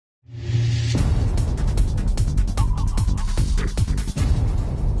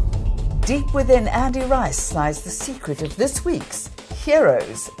Deep within Andy Rice lies the secret of this week's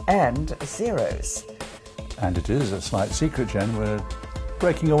Heroes and Zeros. And it is a slight secret, Jen. We're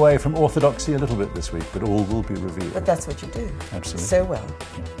breaking away from orthodoxy a little bit this week, but all will be revealed. But that's what you do. Absolutely. So well.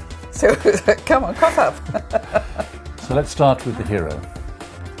 So, come on, cough up. So let's start with the hero.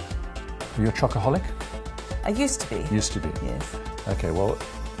 Are you a chocoholic? I used to be. Used to be. Yes. Okay, well,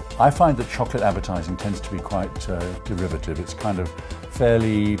 I find that chocolate advertising tends to be quite derivative. It's kind of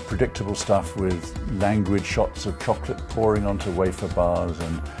fairly predictable stuff with languid shots of chocolate pouring onto wafer bars,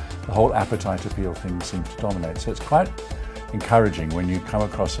 and the whole appetite appeal thing seems to dominate. So it's quite encouraging when you come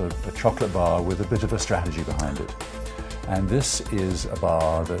across a chocolate bar with a bit of a strategy behind it. And this is a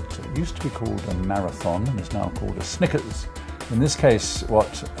bar that used to be called a Marathon and is now called a Snickers. In this case,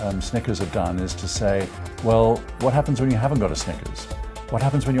 what Snickers have done is to say, well, what happens when you haven't got a Snickers? What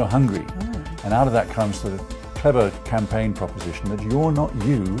happens when you're hungry? And out of that comes the clever campaign proposition that you're not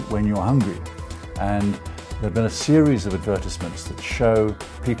you when you're hungry. And there have been a series of advertisements that show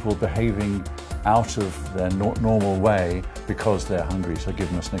people behaving out of their normal way because they're hungry, so give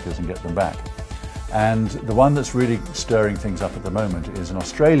them a Snickers and get them back. And the one that's really stirring things up at the moment is an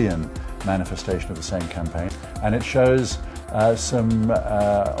Australian manifestation of the same campaign, and it shows some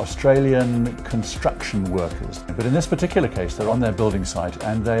Australian construction workers. But in this particular case, they're on their building site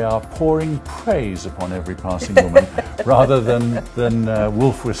and they are pouring praise upon every passing woman rather than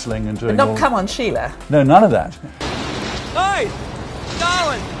wolf whistling and doing But not come on, Sheila. No, none of that. Hey,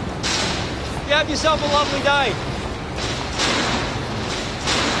 darling, you have yourself a lovely day.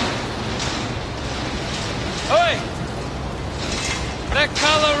 Oi, that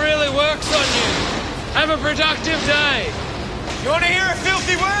colour really works on you. Have a productive day. You want to hear a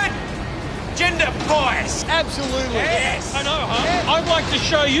filthy word? Gender bias. Absolutely. Yes. I know, huh? Yeah. I'd like to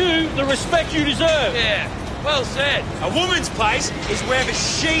show you the respect you deserve. Yeah, well said. A woman's place is wherever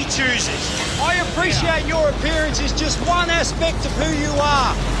she chooses. I appreciate your appearance is just one aspect of who you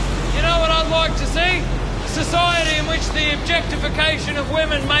are. You know what I'd like to see? A society in which the objectification of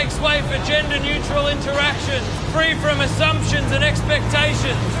women makes way for gender-neutral interactions, free from assumptions and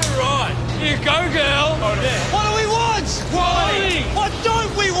expectations. Right. You go, girl. Oh, yeah. What do we want? Equality. What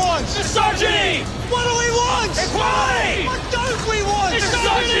don't we want? Misogyny. What do we want? Equality. What don't we want?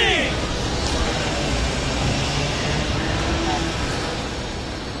 Misogyny.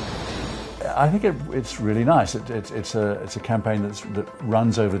 I think it's really nice. It's a campaign that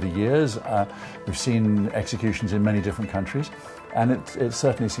runs over the years. We've seen executions in many different countries, and it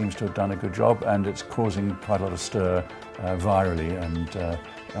certainly seems to have done a good job, and it's causing quite a lot of stir virally and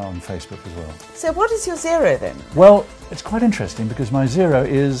on Facebook as well. So what is your zero then? Well, it's quite interesting because my zero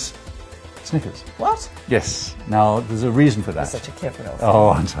is Snickers. What? Yes. Now, there's a reason for that. You're such a careful elf. Oh,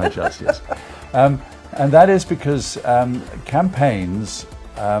 aren't I just, yes. And that is because campaigns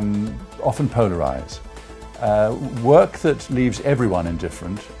often polarize. Work that leaves everyone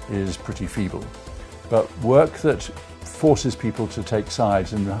indifferent is pretty feeble, but work that forces people to take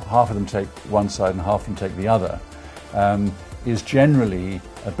sides, and half of them take one side and half of them take the other, is generally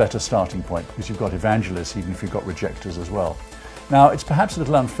a better starting point, because you've got evangelists even if you've got rejectors as well. Now, it's perhaps a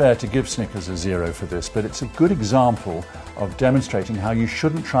little unfair to give Snickers a zero for this, but it's a good example of demonstrating how you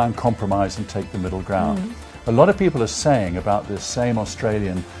shouldn't try and compromise and take the middle ground. A lot of people are saying about this same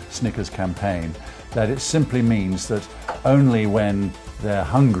Australian Snickers campaign that it simply means that only when they're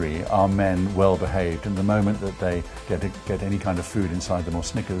hungry are men well behaved, and the moment that they get any kind of food inside them or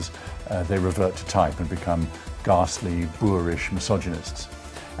Snickers, they revert to type and become ghastly, boorish misogynists.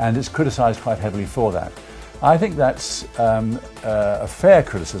 And it's criticised quite heavily for that. I think that's a fair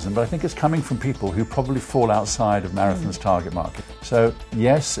criticism, but I think it's coming from people who probably fall outside of Marathon's target market. So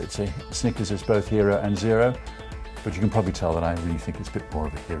yes, Snickers is both hero and zero, but you can probably tell that I really think it's a bit more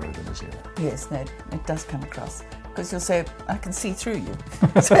of a hero than a zero. Yes, no, it does come across, because you'll say, I can see through you.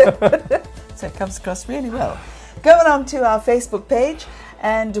 So it comes across really well. Going on to our Facebook page,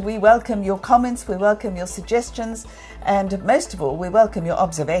 and we welcome your comments, we welcome your suggestions, and most of all, we welcome your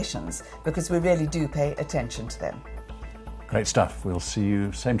observations, because we really do pay attention to them. Great stuff. We'll see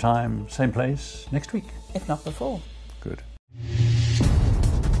you same time, same place next week. If not before. Good.